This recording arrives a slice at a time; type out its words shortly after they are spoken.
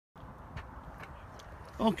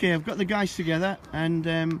Okay, I've got the guys together, and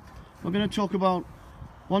we're going to talk about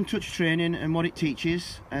one-touch training and what it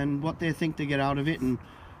teaches and what they think they get out of it and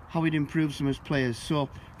how it improves them as players. So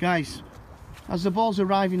guys, as the ball's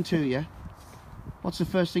arriving to you, what's the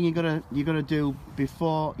first thing you gotta do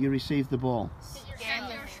before you receive the ball?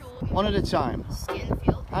 Scan your shoulder. One at a time. Scan the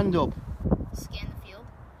field. Hand up. Scan the field.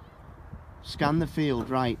 Scan the field,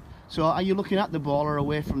 right. So are you looking at the ball or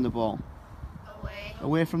away from the ball? Away.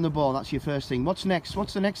 Away from the ball, that's your first thing. What's next?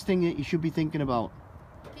 What's the next thing that you should be thinking about?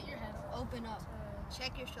 Get your head. Open up.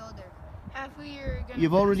 Check your shoulder. After you're gonna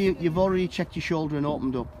You've already checked your shoulder and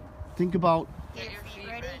opened up. Think about Get your feet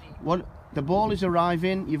ready. what the ball is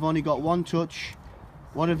arriving. You've only got one touch.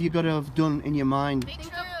 What have you got to have done in your mind? Make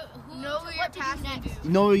sure know who you're passing to.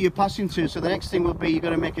 Know who you're passing to. So the next thing would be you've got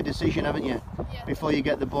to make a decision, haven't you, Yeah. before you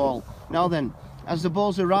get the ball. Now then, as the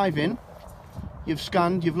ball's arriving, you've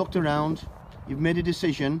scanned, you've looked around, you've made a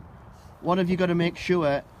decision. What have you got to make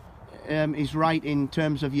sure is right in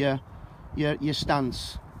terms of your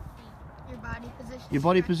stance? Your body position. Your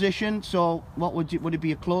body position. So what would it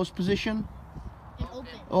be? A closed position? And open.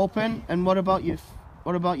 Open. And what about your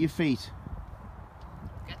feet?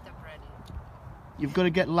 Get them ready. You've got to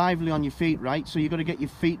get lively on your feet, right? So you've got to get your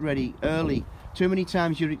feet ready early. Too many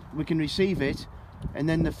times we can receive it, and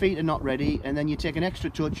then the feet are not ready, and then you take an extra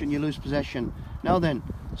touch and you lose possession. Now then,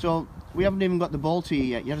 so we haven't even got the ball to you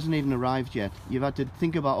yet. It hasn't even arrived yet. You've had to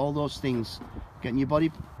think about all those things, getting your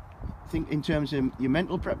body, think in terms of your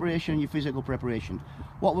mental preparation and your physical preparation.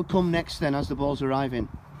 What would come next then as the ball's arriving?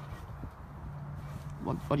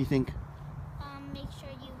 What do you think? Make sure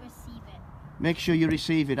you receive it. Make sure you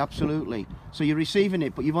receive it, absolutely. So you're receiving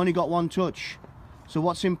it, but you've only got one touch. So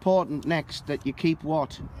what's important next? That you keep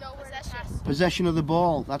what? Know where to pass. Possession of the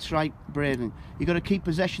ball. That's right, Braden. You've got to keep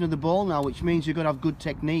possession of the ball now, which means you've got to have good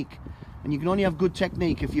technique. And you can only have good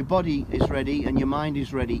technique if your body is ready and your mind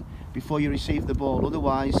is ready before you receive the ball.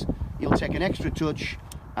 Otherwise, you'll take an extra touch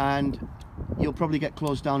and you'll probably get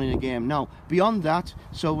closed down in a game. Now, beyond that,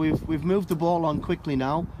 so we've moved the ball on quickly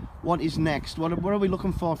now. What is next? What are we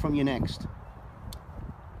looking for from you next?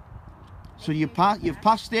 So you've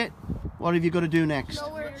passed it. What have you got to do next? Know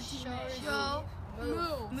where to show.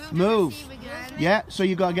 Move. Move. Receive again. Yeah, so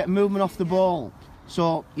you've got to get movement off the ball.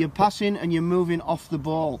 So you're passing and you're moving off the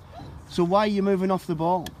ball. So why are you moving off the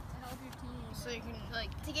ball? To help your team. So you can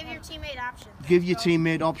to give your teammate options. Give your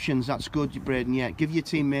teammate options. That's good, Braden. Yeah, give your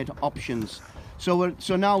teammate options. So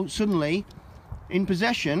now suddenly, in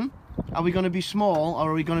possession, are we going to be small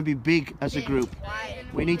or are we going to be big as a group?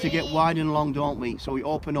 We need to get wide and long, don't we? So we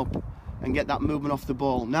open up and get that movement off the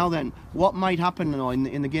ball. Now then, what might happen now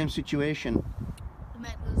in the game situation? You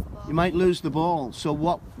might lose the ball. You might lose the ball. So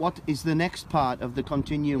what is the next part of the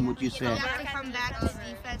continuum, would you say? You have to come back to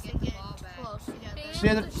defense and get close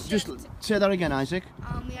together. Say that again, Isaac.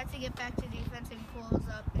 We have to get back to defense and close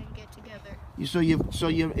up and get together.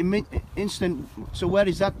 So where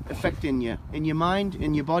is that affecting you? In your mind,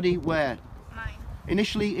 in your body, where? Mine.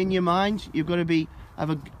 Initially in your mind, you've got to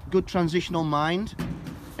have a good transitional mind,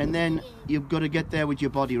 and then you've got to get there with your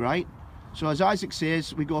body, right? So as Isaac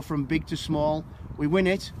says, we go from big to small. We win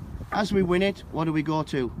it. As we win it, what do we go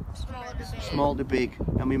to? Small to big,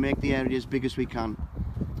 and we make the area as big as we can.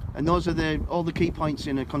 And those are all the key points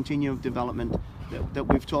in a continuum of development that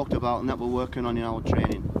we've talked about and that we're working on in our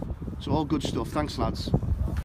training. So all good stuff. Thanks, lads.